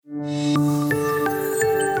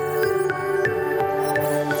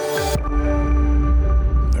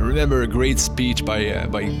remember a great speech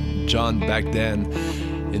by John back then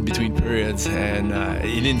in between periods, and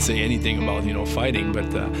he didn't say anything about fighting, but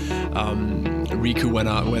Riku went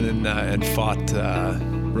in and fought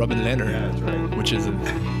Robin Lehner, which is a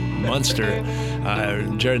monster.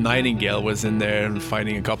 Jared Nightingale was in there and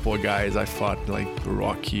fighting a couple of guys. I fought like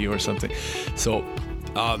Rocky or something. So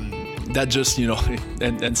that just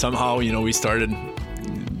and somehow we started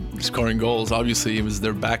scoring goals. Obviously it was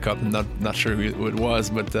their backup. I'm not sure who it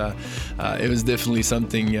was, but it was definitely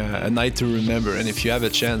something, a night to remember. And if you have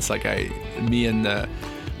a chance, like me and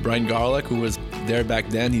Brian Garlick, who was there back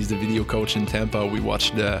then, he's the video coach in Tampa. We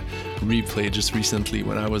watched the replay just recently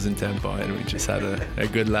when I was in Tampa, and we just had a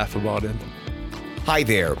good laugh about it. Hi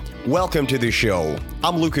there. Welcome to the show.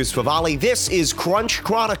 I'm Lucas Favali. This is Crunch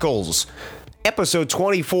Chronicles, episode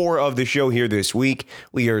 24 of the show here this week.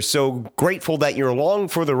 We are so grateful that you're along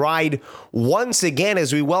for the ride once again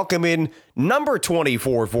as we welcome in number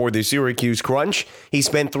 24 for the Syracuse Crunch. He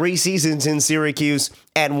spent 3 seasons in Syracuse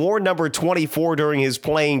and wore number 24 during his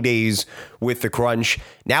playing days with the Crunch.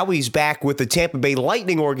 Now he's back with the Tampa Bay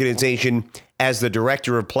Lightning organization as the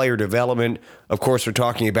Director of Player Development. Of course, we're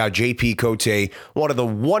talking about JP Cote, one of the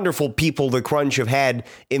wonderful people the Crunch have had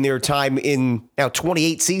in their time in now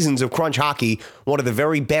 28 seasons of Crunch hockey. One of the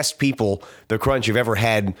very best people the Crunch have ever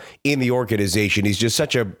had in the organization. He's just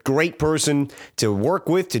such a great person to work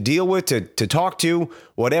with, to deal with, to talk to,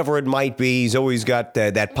 whatever it might be. He's always got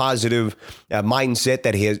that positive mindset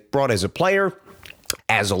that he has brought as a player,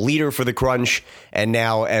 as a leader for the Crunch, and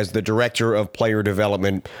now as the Director of Player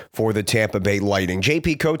Development for the Tampa Bay Lightning.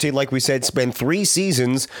 JP Cote, like we said, spent 3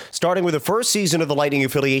 seasons, starting with the first season of the Lightning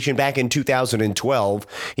affiliation back in 2012.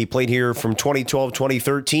 He played here from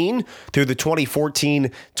 2012-2013 through the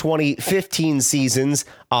 2014-2015 seasons.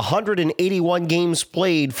 181 games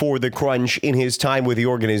played for the Crunch in his time with the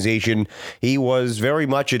organization. He was very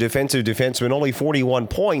much a defensive defenseman, only 41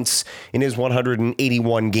 points in his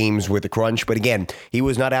 181 games with the Crunch. But again, he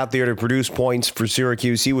was not out there to produce points for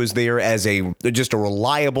Syracuse. He was there as just a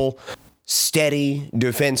reliable, steady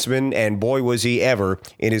defenseman, and boy was he ever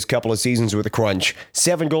in his couple of seasons with the Crunch.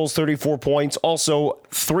 7 goals, 34 points, also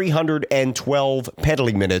 312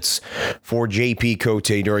 penalty minutes for JP Cote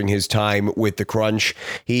during his time with the Crunch.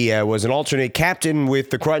 He was an alternate captain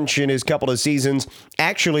with the Crunch in his couple of seasons,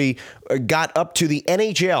 actually got up to the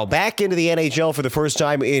NHL, back into the NHL for the first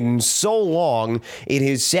time in so long in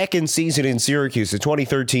his second season in Syracuse, the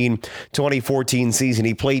 2013-2014 season.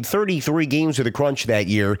 He played 33 games with the Crunch that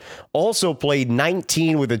year, also played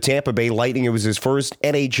 19 with the Tampa Bay Lightning. It was his first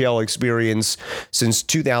NHL experience since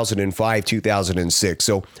 2005-2006.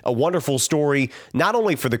 So a wonderful story, not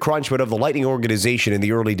only for the Crunch, but of the Lightning organization in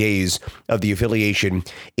the early days of the affiliation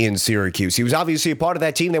in Syracuse. He was obviously a part of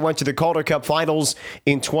that team. They went to the Calder Cup Finals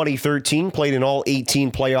in 2013, played in all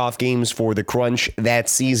 18 playoff games for the Crunch that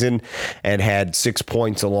season, and had 6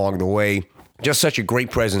 points along the way. Just such a great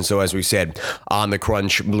presence, though, as we said, on the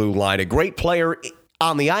Crunch blue line. A great player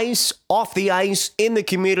on the ice, off the ice, in the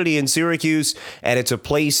community in Syracuse, and it's a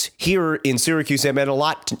place here in Syracuse that meant a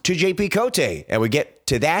lot to JP Cote, and we get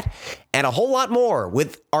to that and a whole lot more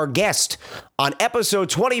with our guest on episode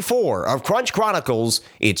 24 of Crunch Chronicles.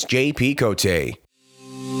 It's JP Cote.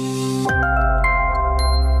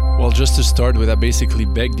 Well, just to start with, I basically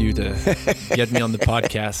begged you to get me on the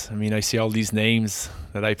podcast. I mean, I see all these names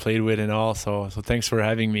that I played with and all, so thanks for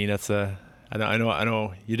having me. That's I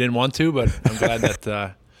know you didn't want to, but I'm glad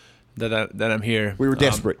that I'm here. We were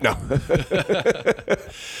desperate. No.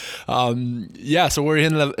 Yeah, so we're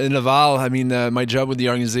in Laval. I mean, my job with the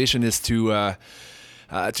organization is to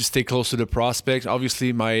stay close to the prospect.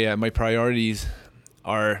 Obviously, my priorities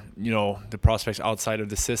are, the prospects outside of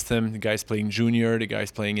the system, the guys playing junior, the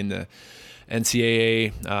guys playing in the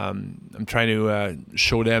NCAA. I'm trying to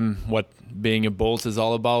show them what being a Bolt is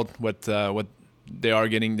all about, what they are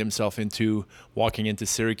getting themselves into, walking into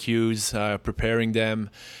Syracuse, preparing them,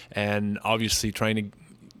 and obviously trying to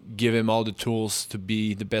give him all the tools to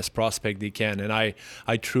be the best prospect they can. And I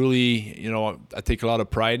truly, I take a lot of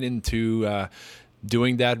pride into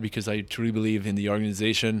doing that, because I truly believe in the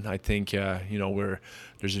organization. I think,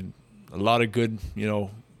 there's a lot of good,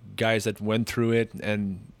 guys that went through it,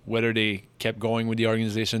 and whether they kept going with the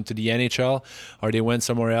organization to the NHL or they went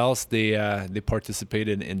somewhere else, they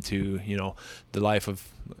participated into, the life of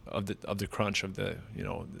of the Crunch, of the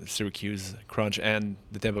the Syracuse Crunch and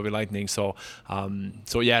the Tampa Bay Lightning. So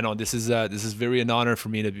this is very an honor for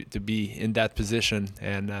me to be in that position,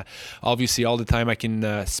 and obviously all the time I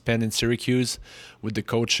can spend in Syracuse with the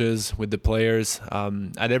coaches, with the players,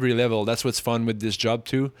 at every level. That's what's fun with this job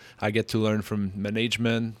too. I get to learn from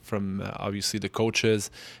management, from obviously the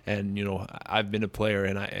coaches, and I've been a player,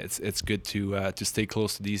 and it's good to stay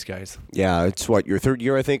close to these guys. Yeah, it's your third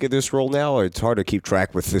year, I think, in this role now. It's hard to keep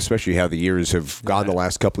track with, especially how the years have gone the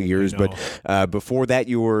last couple of years. But before that,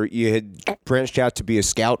 you had branched out to be a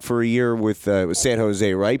scout for a year with San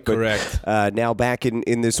Jose, right? But, correct. Now back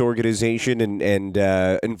in this organization and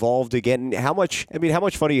involved again. How much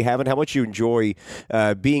fun are you having? How much you enjoy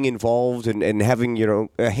being involved and having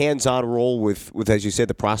a hands-on role with, as you said,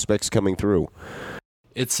 the prospects coming through?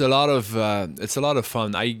 It's a lot of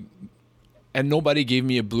fun. And nobody gave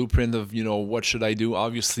me a blueprint of what should I do.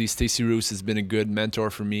 Obviously, Stacey Roos has been a good mentor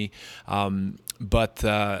for me, but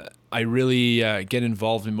I really get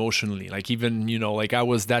involved emotionally. Like even like I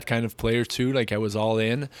was that kind of player too. Like I was all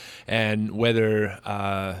in, and whether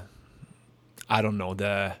I don't know,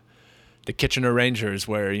 the Kitchener Rangers,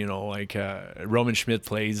 where like Roman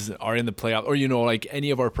Schmidt are in the playoff, or like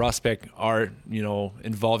any of our prospects are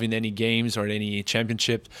involved in any games or any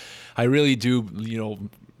championship. I really do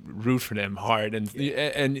root for them hard, and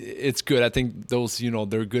it's good. I think those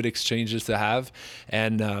they're good exchanges to have,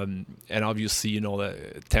 and obviously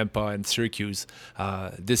the Tampa and Syracuse,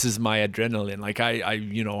 this is my adrenaline. Like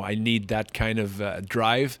I need that kind of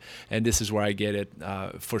drive, and this is where I get it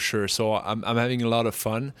for sure. So I'm having a lot of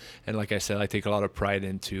fun, and like I said, I take a lot of pride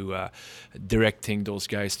into directing those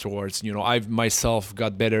guys towards I've myself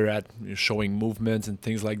got better at showing movements and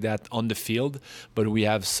things like that on the field, but we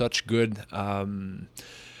have such good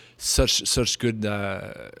such good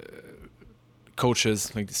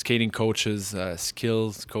coaches, like skating coaches,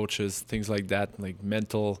 skills coaches, things like that, like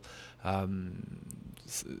mental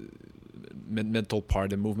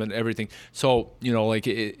part, the movement, everything. So like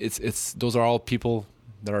it's those are all people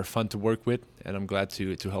that are fun to work with, and I'm glad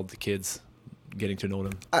to help the kids getting to know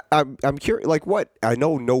them. I'm curious, like what, I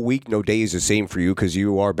know no week, no day is the same for you because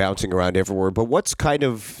you are bouncing around everywhere, but what's kind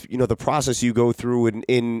of, the process you go through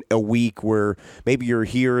in a week where maybe you're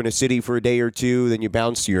here in a city for a day or two, then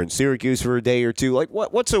you're in Syracuse for a day or two. Like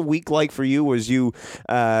what's a week like for you as you,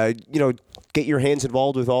 get your hands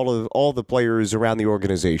involved with all the players around the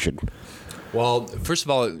organization? Well, first of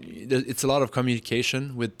all, it's a lot of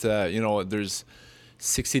communication with, there's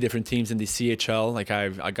 60 different teams in the CHL. Like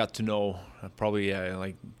I got to know probably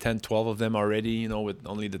like 10, 12 of them already, with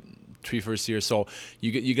only the 3 first years. So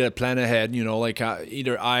you got to plan ahead, like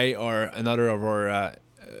either I or another of our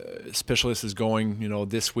specialists is going,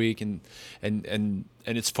 this week, and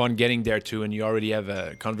it's fun getting there too. And you already have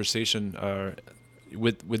a conversation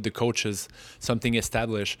with the coaches, something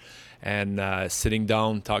established, and sitting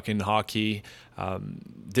down, talking hockey.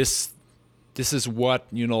 This is what,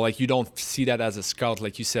 like you don't see that as a scout.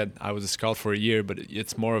 Like you said, I was a scout for a year, but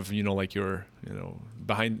it's more of, like you're,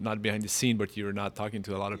 not behind the scene, but you're not talking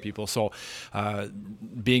to a lot of people. So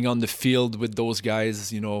being on the field with those guys,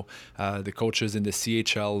 the coaches in the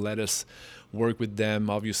CHL let us work with them.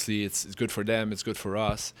 Obviously, it's good for them, it's good for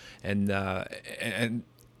us. And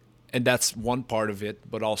that's one part of it,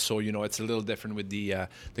 but also, it's a little different with the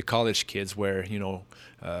college kids where,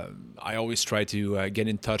 I always try to get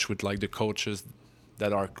in touch with like the coaches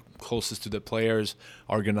that are closest to the players,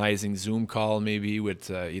 organizing Zoom call maybe with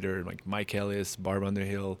either like Mike Ellis, Barb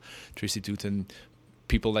Underhill, Tracy Tooten,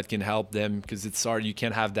 people that can help them, because it's hard. You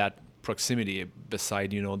can't have that proximity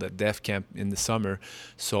beside, the deaf camp in the summer.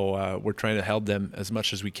 So we're trying to help them as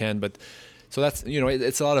much as we can, but so that's,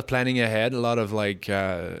 it's a lot of planning ahead, a lot of like,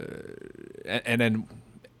 and then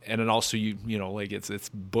also like it's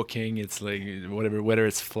booking, it's like whatever, whether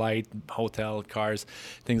it's flight, hotel, cars,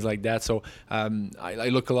 things like that. So I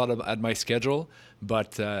look a lot at my schedule,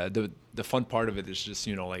 but the fun part of it is just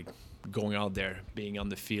like going out there, being on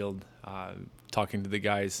the field, talking to the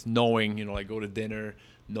guys, knowing like go to dinner,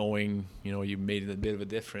 knowing you made a bit of a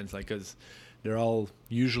difference, like because they're all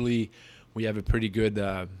usually, we have a pretty good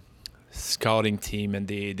scouting team, and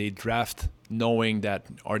they draft knowing that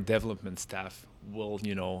our development staff will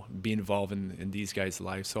be involved in these guys'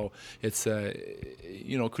 lives. So it's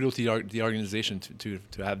kudos to the organization to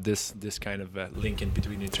have this kind of link in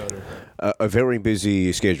between each other. A very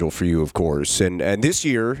busy schedule for you, of course, and this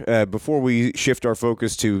year, before we shift our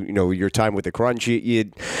focus to your time with the Crunch,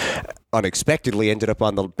 you unexpectedly ended up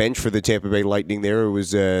on the bench for the Tampa Bay Lightning. There, it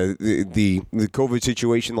was the COVID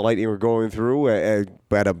situation the Lightning were going through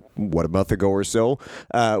about a month ago or so.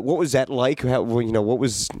 What was that like? What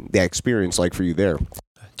was the experience like for you there?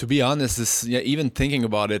 To be honest, even thinking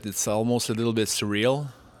about it, it's almost a little bit surreal.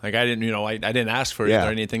 Like I didn't, I didn't ask for it or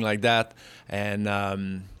anything like that, and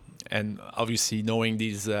obviously knowing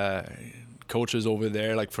these coaches over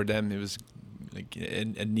there, like for them it was like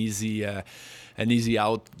an easy out,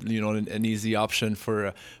 an easy option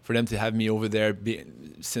for them to have me over there.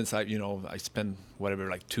 Since I spent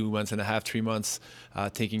whatever, like 2 months and a half, 3 months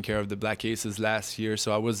taking care of the Black Aces last year,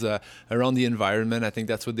 so I was around the environment. I think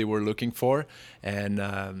that's what they were looking for, and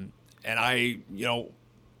I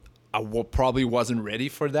probably wasn't ready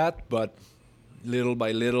for that, but little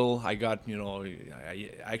by little I got,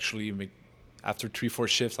 I actually, after 3-4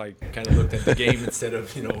 shifts, I kind of looked at the game instead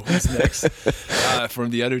of, who's next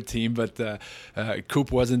from the other team. But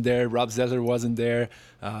Coop wasn't there, Rob Zeller wasn't there.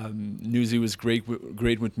 Newsy was great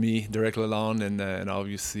with me, Derek Lalonde, and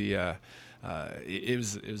obviously it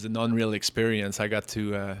was an unreal experience. I got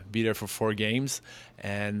to be there for 4 games,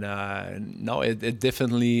 and no, it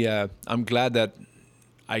definitely. I'm glad that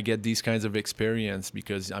I get these kinds of experience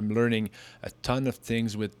because I'm learning a ton of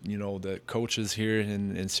things with, the coaches here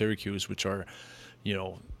in Syracuse, which are,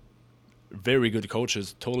 very good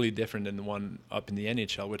coaches, totally different than the one up in the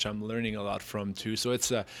NHL, which I'm learning a lot from too. So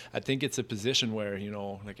I think it's a position where,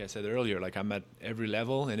 like I said earlier, like I'm at every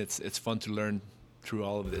level, and it's fun to learn through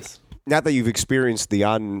all of this. Now that you've experienced the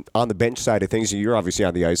on the bench side of things, you're obviously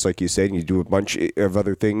on the ice, like you said, and you do a bunch of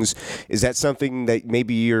other things. Is that something that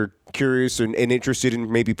maybe you're curious and interested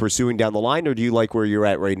in maybe pursuing down the line, or do you like where you're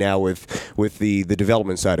at right now with the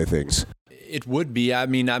development side of things? It would be. I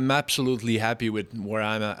mean, I'm absolutely happy with where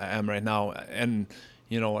I am right now, and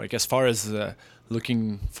like as far as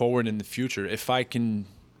looking forward in the future, if I can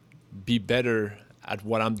be better at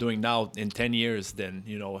what I'm doing now in 10 years, then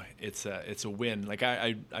it's a win. Like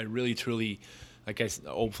I really truly, like I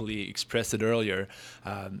hopefully expressed it earlier,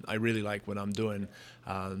 I really like what I'm doing.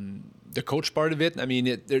 The coach part of it, I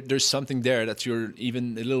mean, there's something there that you're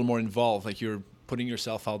even a little more involved. Like you're putting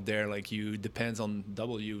yourself out there. Like you depends on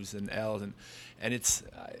W's and L's, and it's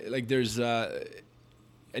like there's.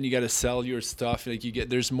 And you got to sell your stuff. Like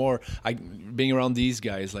there's more. Being around these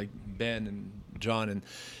guys like Ben and John, and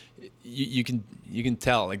you can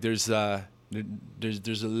tell like there's a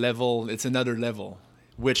level. It's another level,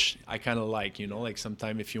 which I kind of like. Like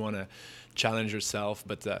sometimes if you want to challenge yourself,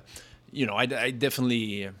 but I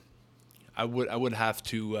definitely I would have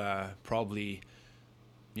to probably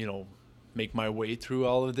make my way through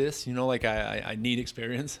all of this. Like I need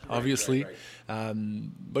experience, obviously. Right.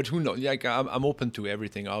 But who knows? Like I'm open to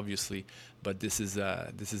everything, obviously. But this is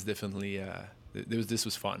definitely this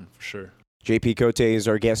was fun for sure. JP Cote is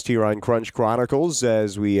our guest here on Crunch Chronicles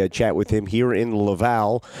as we chat with him here in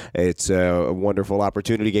Laval. It's a wonderful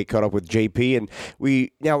opportunity to get caught up with JP, and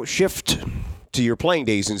we now shift to your playing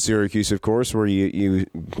days in Syracuse, of course, where you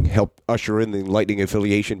helped usher in the Lightning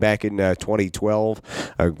affiliation back in 2012.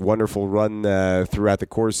 A wonderful run throughout the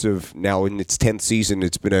course of now in its 10th season.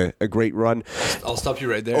 It's been a great run. I'll stop you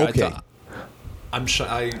right there. Okay. I'm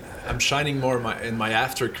shining more in my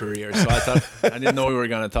after career, so I didn't know we were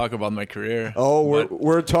going to talk about my career. Oh,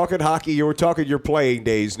 we're talking hockey. We're talking your playing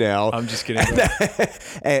days now. I'm just kidding.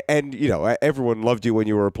 and everyone loved you when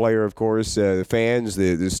you were a player, of course. The fans,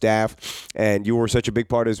 the staff, and you were such a big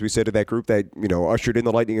part, as we said, of that group that ushered in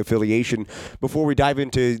the Lightning affiliation. Before we dive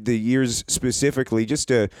into the years specifically,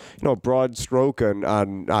 just a broad stroke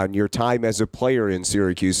on your time as a player in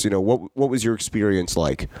Syracuse. What was your experience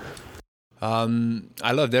like?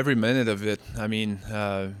 I loved every minute of it. I mean,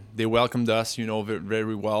 they welcomed us,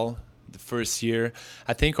 very well the first year.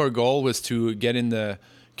 I think our goal was to get in the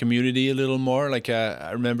community a little more. Like I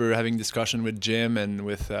remember having discussion with Jim and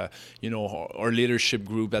with, our leadership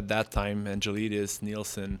group at that time, Angelides,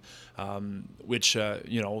 Nielsen, which,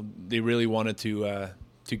 they really wanted to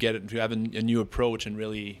have a new approach and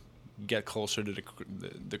really get closer to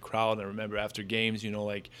the crowd. I remember after games,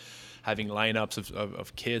 having lineups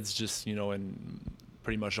of kids, just and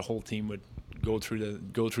pretty much the whole team would go through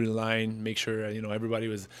the line, make sure everybody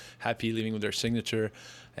was happy, leaving with their signature,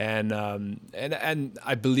 and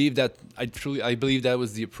I believe that I believe that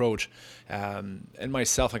was the approach, and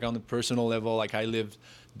myself, like on the personal level, like I lived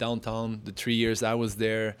downtown the 3 years I was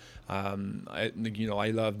there. I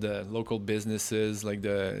love the local businesses, like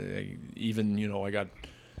I got.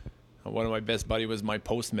 One of my best buddy was my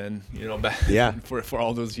postman, back for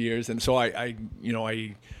all those years, and so I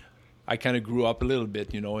kind of grew up a little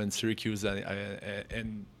bit, in Syracuse,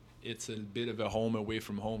 and it's a bit of a home away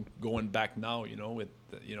from home going back now, with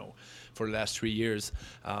for the last 3 years.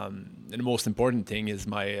 And the most important thing is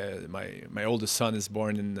my oldest son is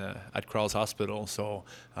born at Crowell's Hospital, so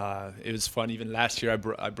it was fun. Even last year,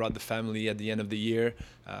 I brought the family at the end of the year,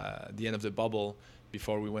 the end of the bubble.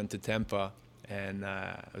 before we went to Tampa. And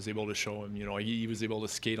I was able to show him, he was able to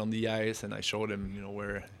skate on the ice, and I showed him,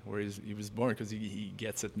 where he was born, because he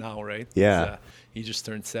gets it now, right? Yeah. He just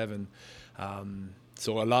turned 7.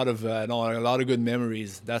 So a lot of good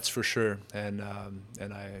memories, that's for sure. And I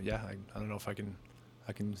don't know if I can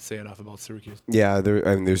say enough about Syracuse. Yeah,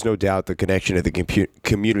 there's no doubt the connection that the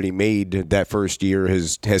community made that first year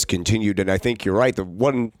has continued, and I think you're right. The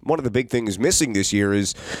one of the big things missing this year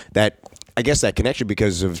is that, I guess, that connection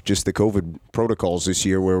because of just the COVID protocols this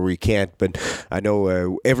year where we can't. But I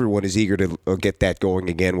know everyone is eager to get that going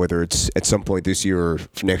again, whether it's at some point this year or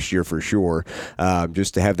next year for sure,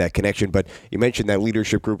 just to have that connection. But you mentioned that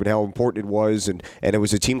leadership group and how important it was, and it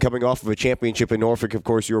was a team coming off of a championship in Norfolk. Of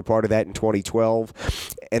course, you were part of that in 2012.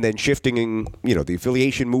 And then shifting, the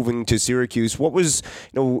affiliation, moving to Syracuse. What was,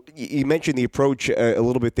 you mentioned the approach a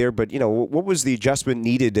little bit there, but, what was the adjustment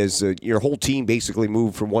needed as your whole team basically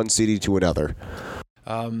moved from one city to another?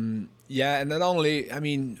 Yeah, and not only,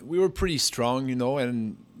 we were pretty strong,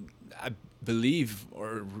 and I believe,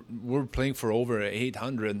 we're playing for over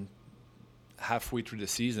 800 halfway through the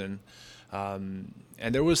season. And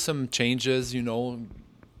there was some changes,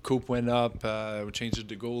 Coop went up. We changed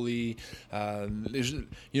the goalie. And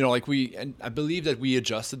I believe that we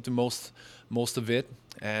adjusted to most of it.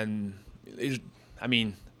 And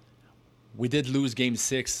we did lose Game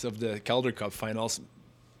 6 of the Calder Cup finals,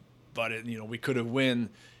 but we could have won,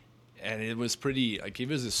 and it was pretty. It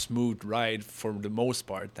was a smooth ride for the most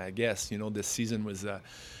part, I guess. This season was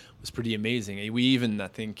pretty amazing. We even, I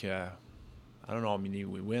think, I don't know.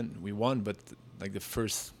 We won, but the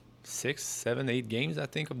first 6, 7, 8 games, I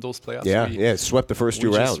think, of those playoffs. Yeah, swept the first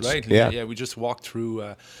 2 rounds. Right. Yeah, we just walked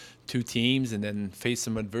through 2 teams and then faced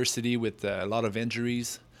some adversity with a lot of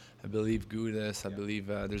injuries. I believe Gudas. I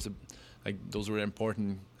believe those were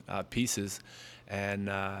important pieces,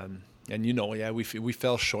 and we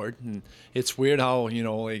fell short. And it's weird how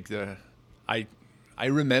I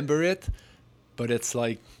remember it, but it's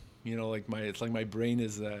like my brain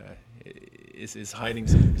is hiding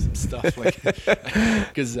some stuff,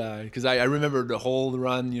 because I remember the whole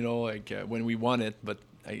run, when we won it, but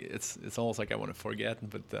it's almost like I want to forget.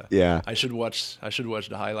 But I should watch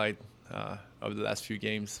the highlight of the last few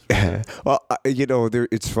games. Well,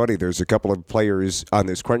 it's funny. There's a couple of players on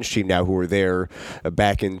this Crunch team now who were there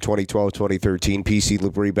back in 2012, 2013. PC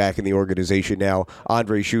Labrie back in the organization now.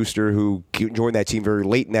 Andre Schuster, who joined that team very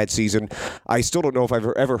late in that season. I still don't know if I've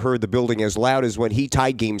ever heard the building as loud as when he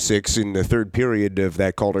tied Game 6 in the third period of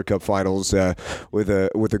that Calder Cup Finals with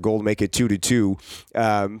a goal to make it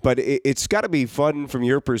 2-2. But it's got to be fun from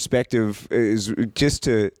your perspective, is just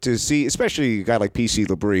to see, especially a guy like PC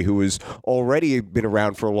Labrie, who was already been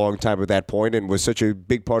around for a long time at that point and was such a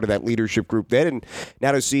big part of that leadership group then, and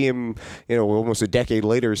now to see him, almost a decade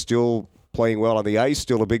later, still playing well on the ice,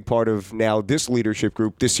 still a big part of now this leadership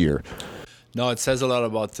group this year. No, it says a lot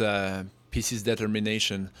about PC's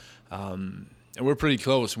determination, and we're pretty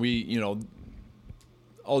close. We,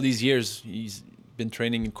 all these years he's been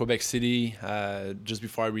training in Quebec City. Just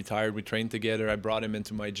before I retired, we trained together. I brought him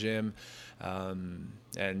into my gym.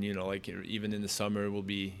 And even in the summer we'll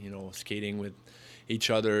be skating with each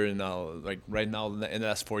other, and right now in the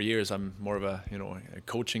last 4 years I'm more of a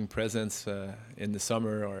coaching presence in the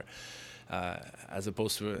summer, or as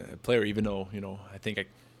opposed to a player, even though I think I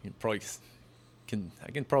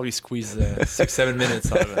can probably squeeze 6-7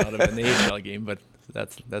 minutes out of an AHL game, but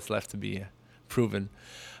that's left to be proven.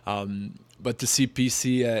 But to see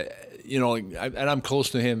PC, and I'm close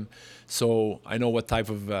to him, so I know what type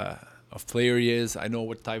of player he is. I know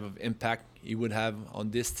what type of impact he would have on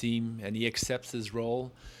this team, and he accepts his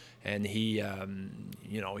role. And he,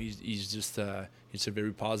 he's just he's a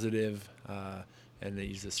very positive, and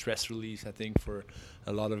he's a stress release, I think, for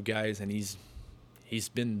a lot of guys. And he's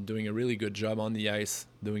been doing a really good job on the ice,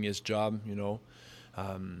 doing his job,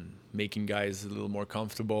 making guys a little more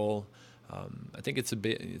comfortable. I think it's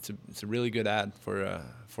a really good ad for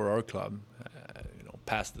our club.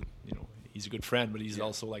 Past the he's a good friend, but he's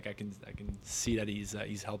also I can see that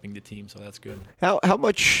he's helping the team, so that's good. How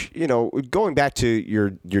much, going back to your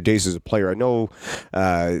days as a player, I know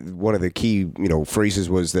one of the key phrases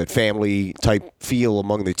was that family type feel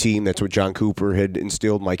among the team. That's what John Cooper had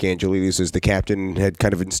instilled. Mike Angelidis as the captain had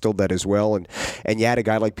kind of instilled that as well, and you had a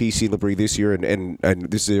guy like PC Labrie this year, and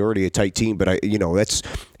this is already a tight team, but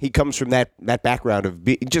he comes from that background of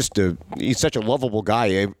he's such a lovable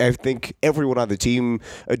guy. I think everyone on the team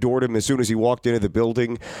adored him as soon as he walked into the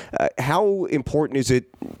building. How important is it,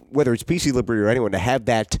 whether it's PC Labrie or anyone, to have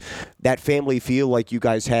that family feel like you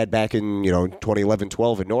guys had back in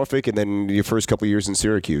 2011-12 in Norfolk, and then your first couple of years in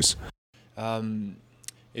Syracuse?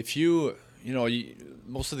 If you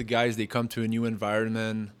most of the guys, they come to a new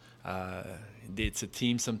environment. It's a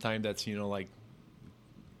team sometimes that's, like,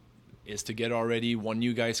 is to get already one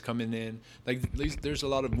new guy's coming in. Like, there's a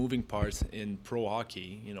lot of moving parts in pro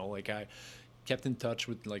hockey. Like, I kept in touch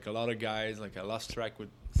with, like, a lot of guys. Like, I lost track with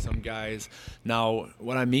some guys. Now,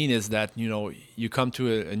 what I mean is that, you come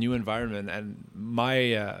to a new environment, and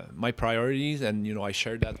my priorities, and, I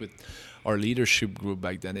shared that with our leadership group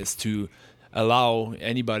back then, is to allow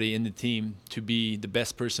anybody in the team to be the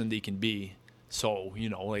best person they can be. So,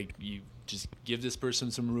 like, you just give this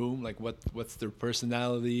person some room, like what's their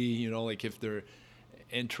personality, like if they're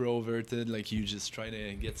introverted, like you just try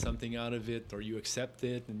to get something out of it, or you accept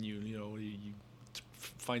it, and you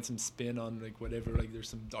find some spin on, like, whatever. Like, there's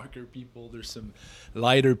some darker people, there's some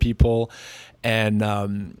lighter people, and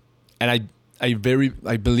I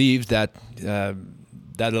believe that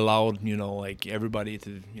that allowed, like, everybody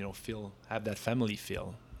to, have that family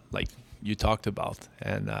feel, like you talked about.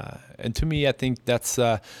 And to me, I think that's,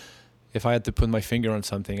 if I had to put my finger on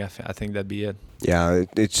something, I think that'd be it. Yeah,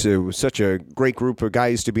 it's such a great group of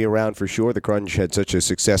guys to be around for sure. The Crunch had such a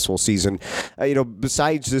successful season.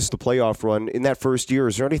 Besides just the playoff run, in that first year,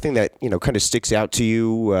 is there anything that, kind of sticks out to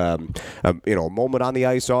you? A moment on the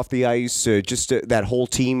ice, off the ice, just that whole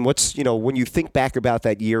team. What's, when you think back about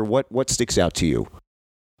that year, what sticks out to you?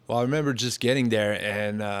 Well, I remember just getting there,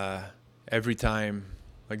 and every time,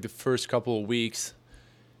 like the first couple of weeks,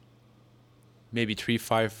 maybe 3,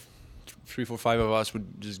 4, 5 of us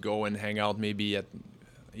would just go and hang out, maybe at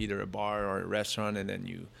either a bar or a restaurant, and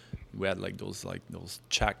then we had like those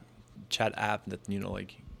chat app that,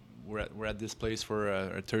 like, we're at this place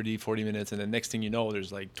for 30, 40 minutes, and the next thing you know,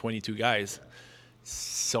 there's like 22 guys.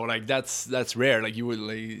 So, like, that's rare. Like, you would,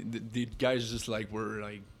 like, the guys just, like, were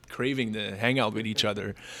like craving to hang out with each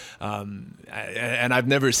other, and I've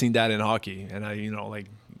never seen that in hockey. And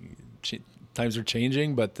times are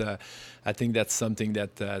changing, but I think that's something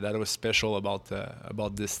that was special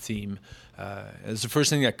about this team. It's the first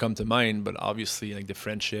thing that come to mind, but obviously, like, the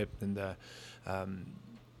friendship, and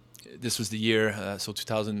this was the year. So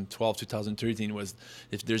 2012, 2013 was,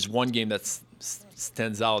 if there's one game that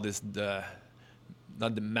stands out, is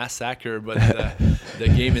not the massacre, but the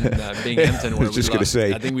game in Binghamton where we lost.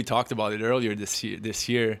 I think we talked about it earlier this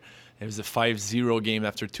year. It was a 5-0 game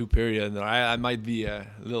after 2 periods. I might be a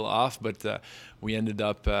little off, but we ended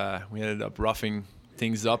up roughing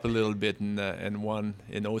things up a little bit and won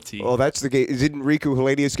in OT. Well, that's the game. Didn't Riku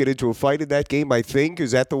Helenius get into a fight in that game, I think?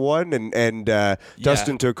 Is that the one? And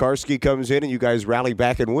Dustin Tokarski comes in, and you guys rally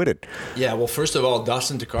back and win it. Yeah, well, first of all,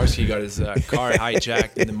 Dustin Tokarski got his car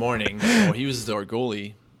hijacked in the morning. So he was our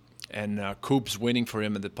goalie, and Coop's waiting for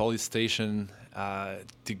him at the police station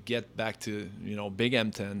to get back to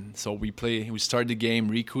Binghamton. So we start the game.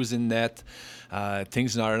 Riku's in net.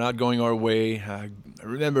 Things are not going our way. I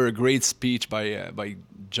remember a great speech by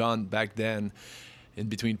John back then in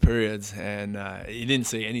between periods, and he didn't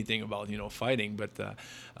say anything about fighting, but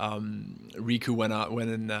Riku went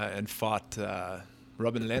in and fought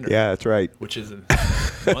Robin Leonard. Yeah, that's right. Which is a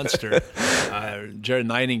monster. Jared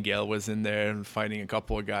Nightingale was in there fighting a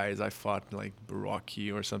couple of guys. I fought like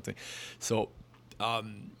Baraki or something. So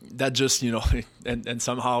that just, and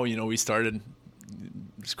somehow, we started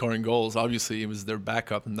scoring goals. Obviously, it was their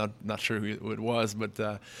backup. I'm not sure who it was, but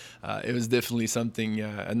it was definitely something,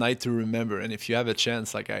 a night to remember. And if you have a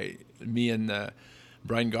chance, like me and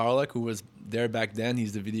Brian Garlick, who was there back then,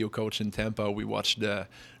 he's the video coach in Tampa. We watched the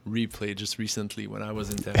replay just recently when I was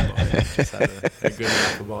in Tampa. Just had a good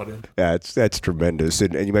laugh about it. Yeah, that's tremendous.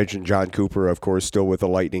 And you mentioned John Cooper, of course, still with the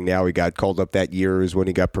Lightning now. He got called up that year is when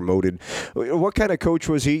he got promoted. What kind of coach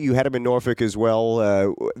was he? You had him in Norfolk as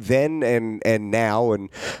well then and now. And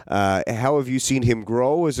how have you seen him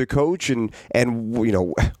grow as a coach? And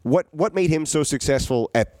what made him so successful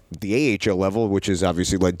at the AHL level, which has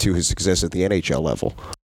obviously led to his success at the NHL level?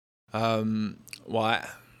 Well,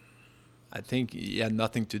 I think he had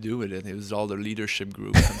nothing to do with it. It was all the leadership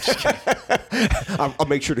group. I'm just kidding. I'll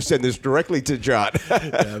make sure to send this directly to John.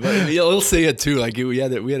 Yeah, but he'll say it too. Like we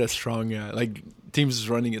had a strong teams was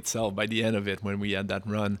running itself by the end of it when we had that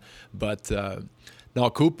run. But no,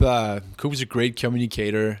 Coop was a great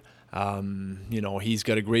communicator. He's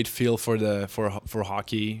got a great feel for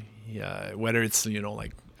hockey. Whether it's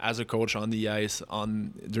like as a coach on the ice,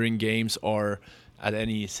 during games, or at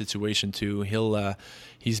any situation too.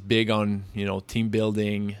 He's big on team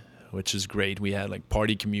building, which is great. We had like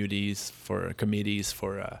party committees for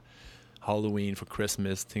Halloween, for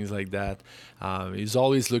Christmas, things like that. He's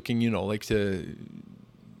always looking, like to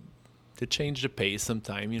change the pace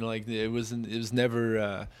sometime. Like it was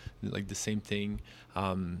never like the same thing.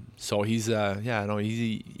 So he's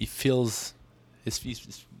he feels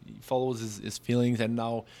he follows his feelings, and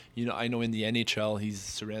now I know in the NHL he's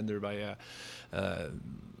surrendered by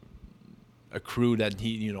a crew that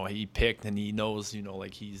he picked, and he knows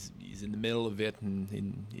like he's in the middle of it,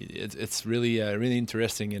 and it's really really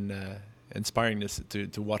interesting and inspiring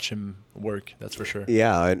to watch him work, that's for sure.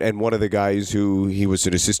 Yeah, and one of the guys who he was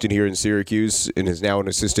an assistant here in Syracuse and is now an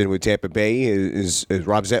assistant with Tampa Bay is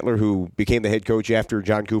Rob Zettler, who became the head coach after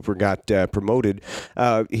John Cooper got promoted.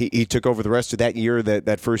 He took over the rest of that year,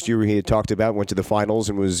 that first year he had talked about, went to the finals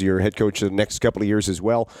and was your head coach the next couple of years as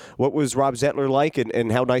well. What was Rob Zettler like, and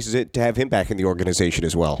how nice is it to have him back in the organization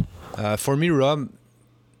as well? For me, Rob,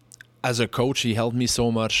 as a coach, he helped me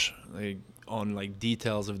so much, on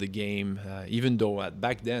details of the game, even though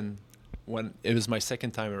back then, when it was my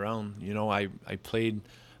second time around, I played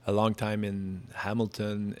a long time in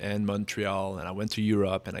Hamilton and Montreal, and I went to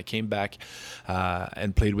Europe, and I came back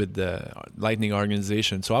and played with the Lightning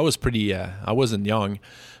organization. So I was I wasn't young,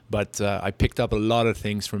 but I picked up a lot of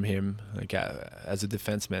things from him. As a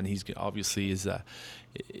defenseman, he's obviously his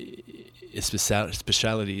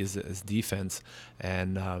specialty is defense,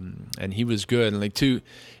 and he was good, and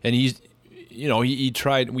he's. He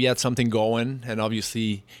tried. We had something going, and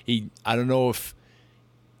obviously, I don't know if,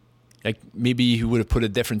 maybe he would have put a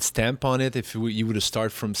different stamp on it if he would have started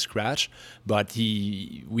from scratch. But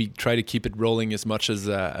we tried to keep it rolling as much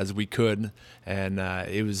as we could, and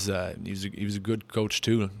he was a good coach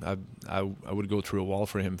too. I would go through a wall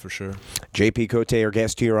for him for sure. JP Cote, our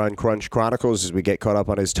guest here on Crunch Chronicles, as we get caught up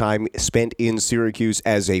on his time spent in Syracuse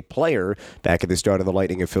as a player back at the start of the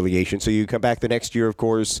Lightning affiliation. So you come back the next year, of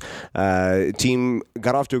course. Team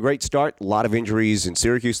got off to a great start. A lot of injuries in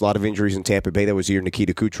Syracuse, a lot of injuries in Tampa Bay. That was the year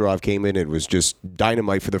Nikita Kucherov came in. It was just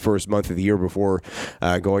dynamite for the first month of the year before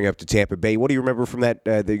going up to Tampa Bay. What do you remember from that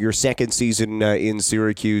your second season in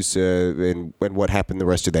Syracuse, and what happened the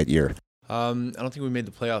rest of that year? I don't think we made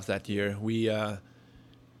the playoffs that year. We to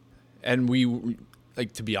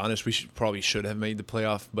be honest, we probably should have made the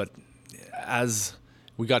playoff, but as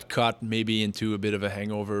we got caught maybe into a bit of a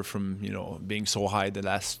hangover from being so high the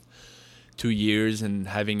last 2 years and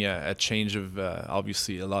having a change of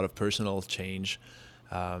obviously a lot of personal change.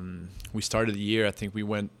 We started the year. I think we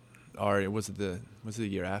went. Was it the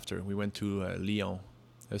year after? We went to Lyon.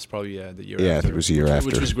 It was probably the year after. Yeah, it was the year after.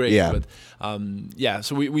 Which was great. Yeah. But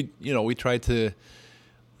so we tried to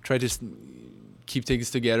keep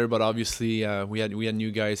things together. But obviously we had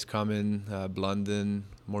new guys coming. Blunden,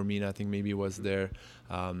 Mormina, I think maybe was there.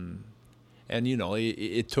 And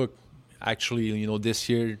it took actually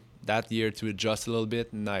that year to adjust a little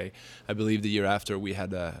bit, and I believe the year after we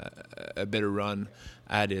had a better run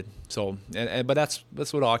at it. So but that's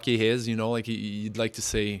what hockey is, you'd like to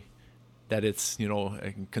say that it's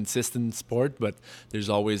a consistent sport, but there's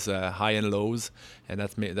always high and lows, and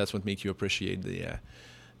that's what makes you appreciate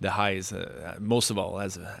the highs most of all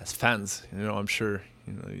as fans. I'm sure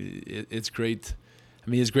it's great. I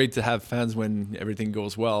mean, it's great to have fans when everything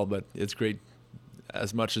goes well, but it's great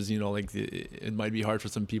as much as it might be hard for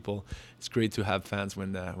some people. It's great to have fans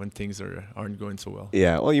when things aren't going so well.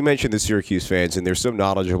 Yeah, well, you mentioned the Syracuse fans, and they're so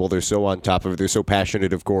knowledgeable. They're so on top of it. They're so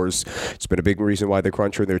passionate. Of course, it's been a big reason why the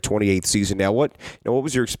Crunch are in their 28th season now. What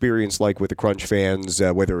was your experience like with the Crunch fans?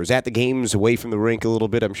 Whether it was at the games, away from the rink a little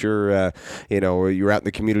bit. I'm sure you're out in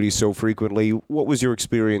the community so frequently. What was your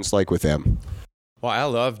experience like with them? Well, I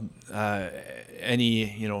love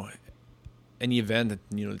any event that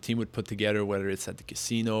the team would put together, whether it's at the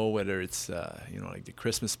casino, whether it's like the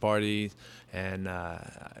Christmas party, and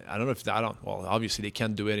well, obviously they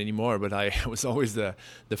can't do it anymore, but I was always the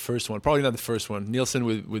first one. Probably not the first one. Nielsen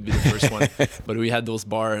would be the first one, but we had those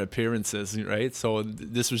bar appearances, right? So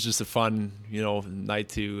this was just a fun night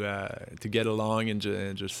to get along and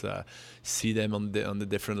just see them on the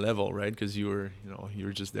different level, right? Because you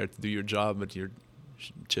were just there to do your job, but you're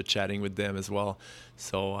chit-chatting with them as well.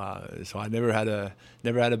 So I never had a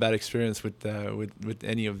bad experience with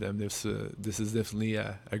any of them. This is definitely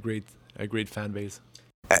a great fan base.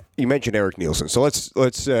 You mentioned Eric Nielsen, so let's.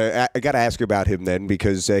 I got to ask about him then,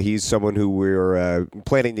 because he's someone who we're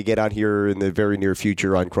planning to get on here in the very near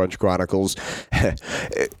future on Crunch Chronicles.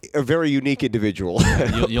 A very unique individual.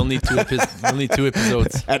 You'll need two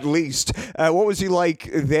episodes at least. What was he like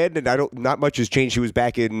then? And not much has changed. He was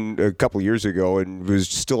back in a couple of years ago and was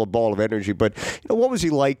still a ball of energy. But what was he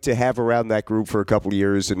like to have around that group for a couple of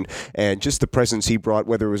years, and just the presence he brought,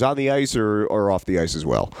 whether it was on the ice or off the ice as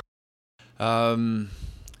well?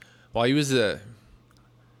 Well, he was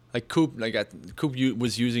like Coop,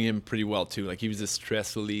 was using him pretty well too. Like he was a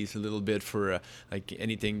stress release a little bit for like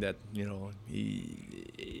anything that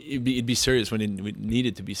it'd be serious when it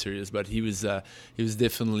needed to be serious. But he was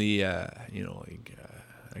definitely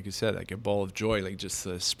like you said, like a ball of joy, like just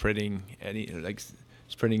spreading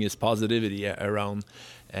his positivity around,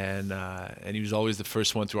 and he was always the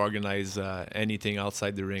first one to organize anything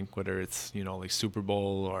outside the rink, whether it's like Super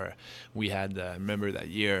Bowl, or we had remember that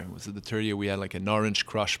year, was it the third year, we had like an Orange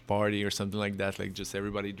Crush party or something like that, like just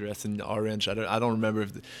everybody dressed in orange. I don't remember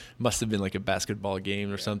if it must have been like a basketball game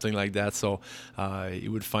or something like that. So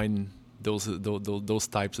you would find those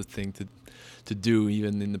types of things to do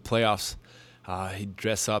even in the playoffs. He'd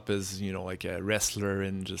dress up as like a wrestler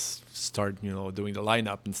and just start doing the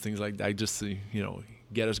lineup and things like that, just to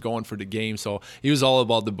get us going for the game. So he was all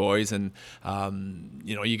about the boys, and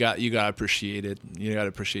you got to appreciate it. You got to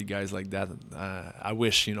appreciate guys like that. I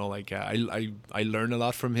wish I learned a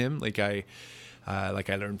lot from him. Like I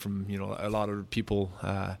learned from a lot of people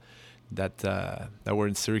that were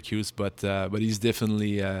in Syracuse, but he's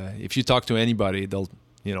definitely if you talk to anybody, they'll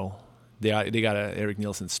they got a Eric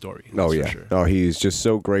Nielsen story. Oh, yeah. Sure. Oh, he's just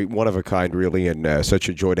so great. One of a kind, really, and such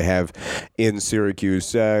a joy to have in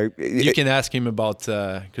Syracuse. You can ask him about,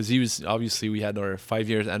 because he was, obviously, we had our 5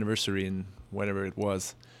 years anniversary in whenever it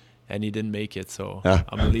was, and he didn't make it, so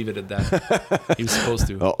I'm going to leave it at that. He was supposed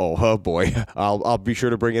to. Oh boy. I'll be sure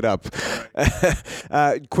to bring it up.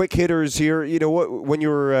 Quick hitters here. When you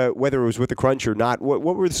were, whether it was with the Crunch or not, what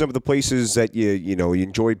were some of the places that you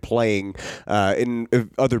enjoyed playing in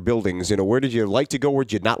other buildings? Where did you like to go? Where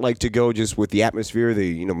did you not like to go? Just with the atmosphere,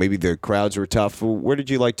 maybe the crowds were tough. Where did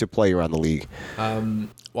you like to play around the league?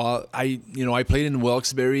 Well, I played in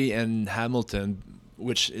Wilkes-Barre and Hamilton,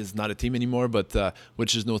 which is not a team anymore, but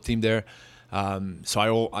which is no team there.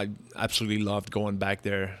 So I absolutely loved going back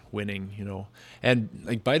there, winning, And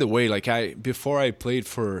like, by the way, before I played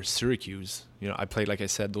for Syracuse, I played, like I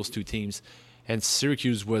said, those two teams, and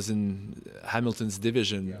Syracuse was in Hamilton's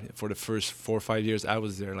division for the first 4 or 5 years I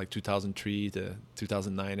was there, like 2003 to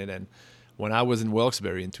 2009, and then when I was in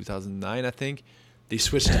Wilkes-Barre in 2009, I think they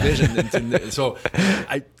switched division. So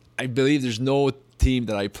I believe there's no team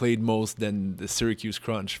that I played most than the Syracuse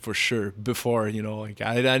Crunch, for sure. Before, I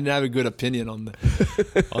didn't have a good opinion on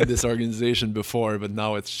this organization before, but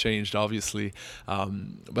now it's changed, obviously.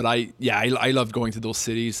 But I loved going to those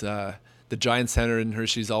cities. The Giant Center in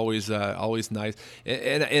Hershey is always nice,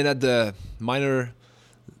 and at the minor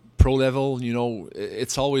pro level,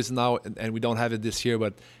 it's always now, and we don't have it this year,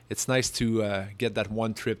 but it's nice to get that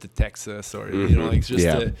one trip to Texas, or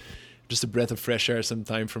just a breath of fresh air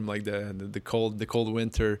sometime from like the cold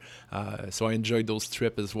winter. So I enjoyed those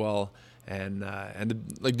trips as well. And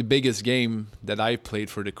the biggest game that I played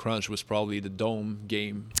for the Crunch was probably the Dome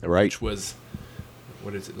game, right? Which was,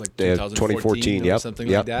 what is it, like 2014 or something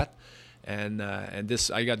like that. And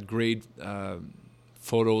this, I got great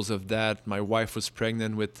photos of that. My wife was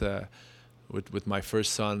pregnant with my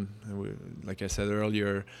first son, like I said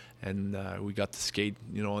earlier, and we got to skate,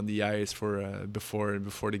 on the ice for before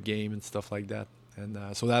the game and stuff like that. And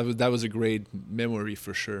so that was a great memory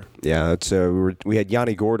for sure. Yeah, it's we had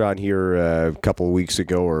Yanni Gordon here a couple of weeks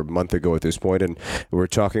ago, or a month ago at this point, and we were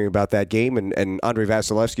talking about that game. And Andrei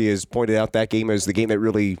Vasilevsky has pointed out that game as the game that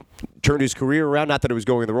really turned his career around. Not that it was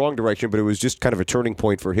going in the wrong direction, but it was just kind of a turning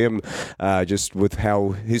point for him, just with how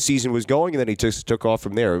his season was going, and then he just took off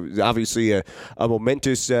from there. It was obviously a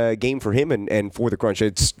momentous game for him and for the Crunch.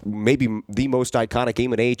 It's maybe the most iconic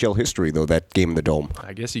game in AHL history, though, that game in the Dome.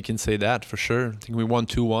 I guess you can say that for sure. I think we won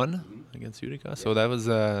 2-1 against Utica, so that was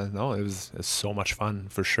it was so much fun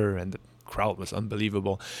for sure, and the crowd was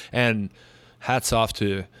unbelievable. And hats off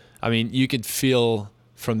to, you could feel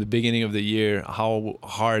from the beginning of the year how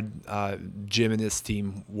hard Jim and his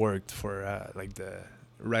team worked for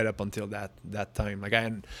right up until that time.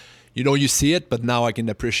 You see it, but now I can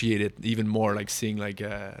appreciate it even more, like seeing like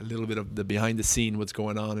a little bit of the behind the scene, what's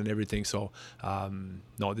going on and everything. So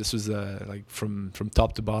this was like from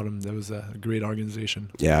top to bottom, that was a great organization.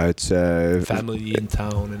 Yeah, it's family in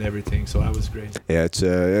town and everything, so that was great. Yeah, it's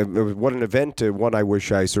what an event, one I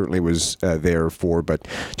wish I certainly was there for, but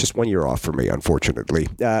just 1 year off for me, unfortunately.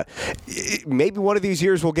 Maybe one of these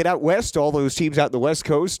years we'll get out west, all those teams out in the West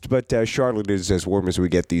Coast, but Charlotte is as warm as we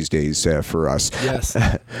get these days for us. Yes,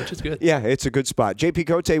 which is good. Yeah, it's a good spot. JP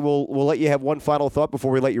Cote, we'll let you have one final thought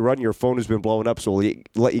before we let you run. Your phone has been blowing up, so we'll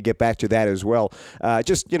let you get back to that as well.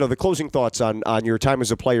 Just, the closing thoughts on your time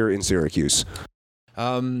as a player in Syracuse.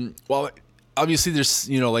 Well, obviously there's,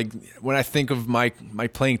 like when I think of my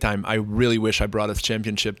playing time, I really wish I brought a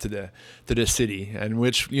championship to the city, and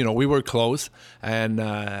which, we were close, and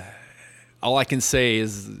all I can say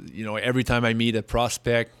is, every time I meet a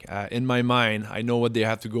prospect, in my mind, I know what they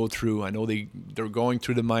have to go through. I know they're going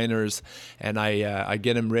through the minors, and I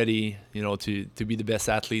get them ready, to be the best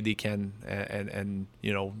athlete they can, and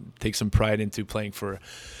take some pride into playing for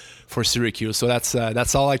Syracuse. So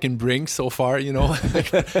that's all I can bring so far,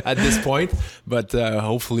 at this point. But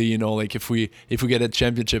hopefully, if we get a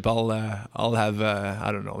championship, I'll have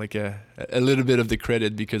I don't know, like a little bit of the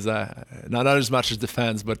credit, because not as much as the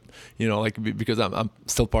fans, but because I'm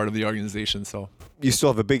still part of the organization. So you still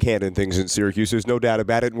have a big hand in things in Syracuse. There's no doubt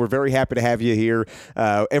about it. And we're very happy to have you here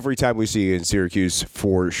every time we see you in Syracuse,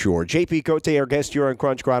 for sure. JP Cote, our guest here on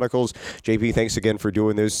Crunch Chronicles. JP, thanks again for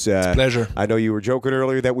doing this. It's a pleasure. I know you were joking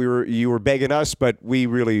earlier that you were begging us, but we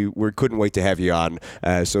couldn't wait to have you on.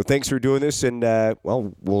 So thanks for doing this. And,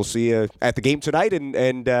 we'll see you at the game tonight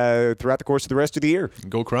and throughout the course of the rest of the year.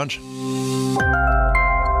 Go Crunch.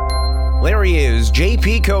 There he is,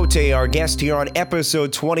 JP Cote, our guest here on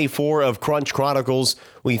episode 24 of Crunch Chronicles.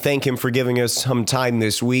 We thank him for giving us some time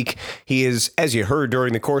this week. He is, as you heard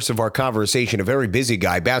during the course of our conversation, a very busy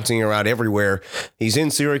guy, bouncing around everywhere. He's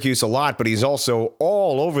in Syracuse a lot, but he's also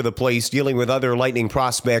all over the place dealing with other Lightning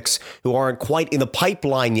prospects who aren't quite in the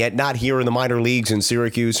pipeline yet, not here in the minor leagues in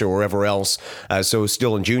Syracuse or wherever else. So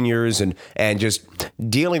still in juniors and just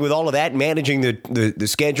dealing with all of that, managing the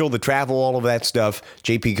schedule, the travel, all of that stuff.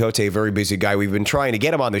 JP Cote, a very busy guy. We've been trying to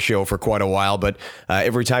get him on the show for quite a while, but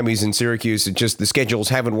every time he's in Syracuse, the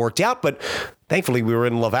schedules haven't worked out. But thankfully, we were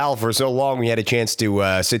in Laval for so long, we had a chance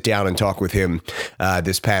to sit down and talk with him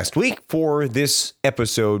this past week for this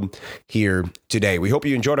episode here today. We hope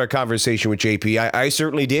you enjoyed our conversation with JP. I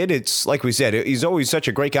certainly did. It's like we said, he's always such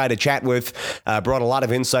a great guy to chat with. Brought a lot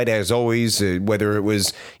of insight, as always, whether it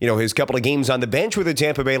was his couple of games on the bench with the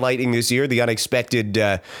Tampa Bay Lightning this year, the unexpected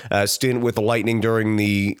stint with the Lightning during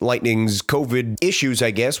the Lightning's COVID issues,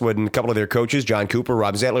 I guess, when a couple of their coaches, John Cooper,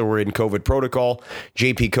 Rob Zettler, were in COVID protocol.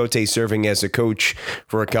 JP Cote serving as a coach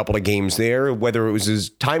for a couple of games there, whether it was his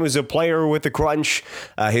time as a player with the Crunch,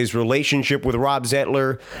 his relationship with Rob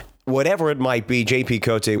Zettler, whatever it might be. JP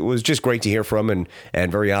Cote, it was just great to hear from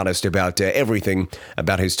and very honest about everything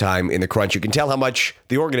about his time in the Crunch. You can tell how much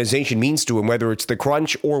the organization means to him, whether it's the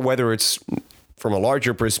Crunch or whether it's, from a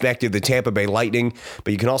larger perspective, the Tampa Bay Lightning,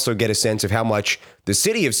 but you can also get a sense of how much the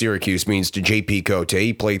city of Syracuse means to JP Cote.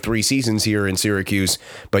 He played 3 seasons here in Syracuse,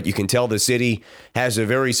 but you can tell the city has a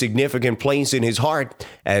very significant place in his heart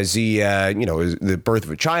as he, is the birth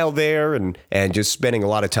of a child there and just spending a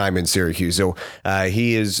lot of time in Syracuse. So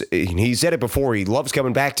he said it before, he loves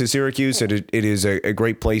coming back to Syracuse, and it is a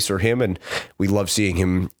great place for him, and we love seeing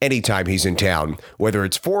him anytime he's in town, whether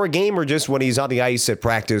it's for a game or just when he's on the ice at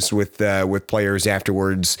practice with players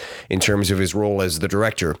afterwards, in terms of his role as the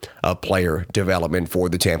director of player development for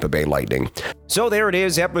the Tampa Bay Lightning. So there it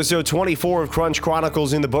is, episode 24 of Crunch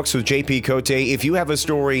Chronicles in the books with JP Cote. If you have a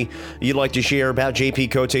story you'd like to share about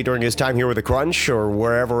JP Cote during his time here with the Crunch or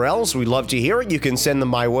wherever else, we'd love to hear it. You can send them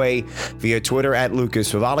my way via Twitter at Lucas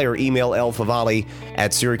Favale or email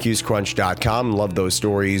lfavale@syracusecrunch.com. Love those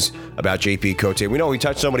stories about JP Cote. We know he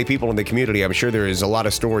touched so many people in the community. I'm sure there is a lot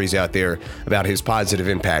of stories out there about his positive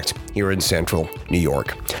impact here in Central New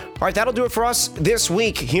York. All right, that'll do it for us this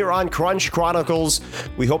week here on Crunch Chronicles.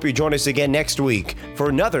 We hope you join us again next week for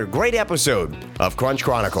another great episode of Crunch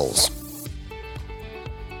Chronicles.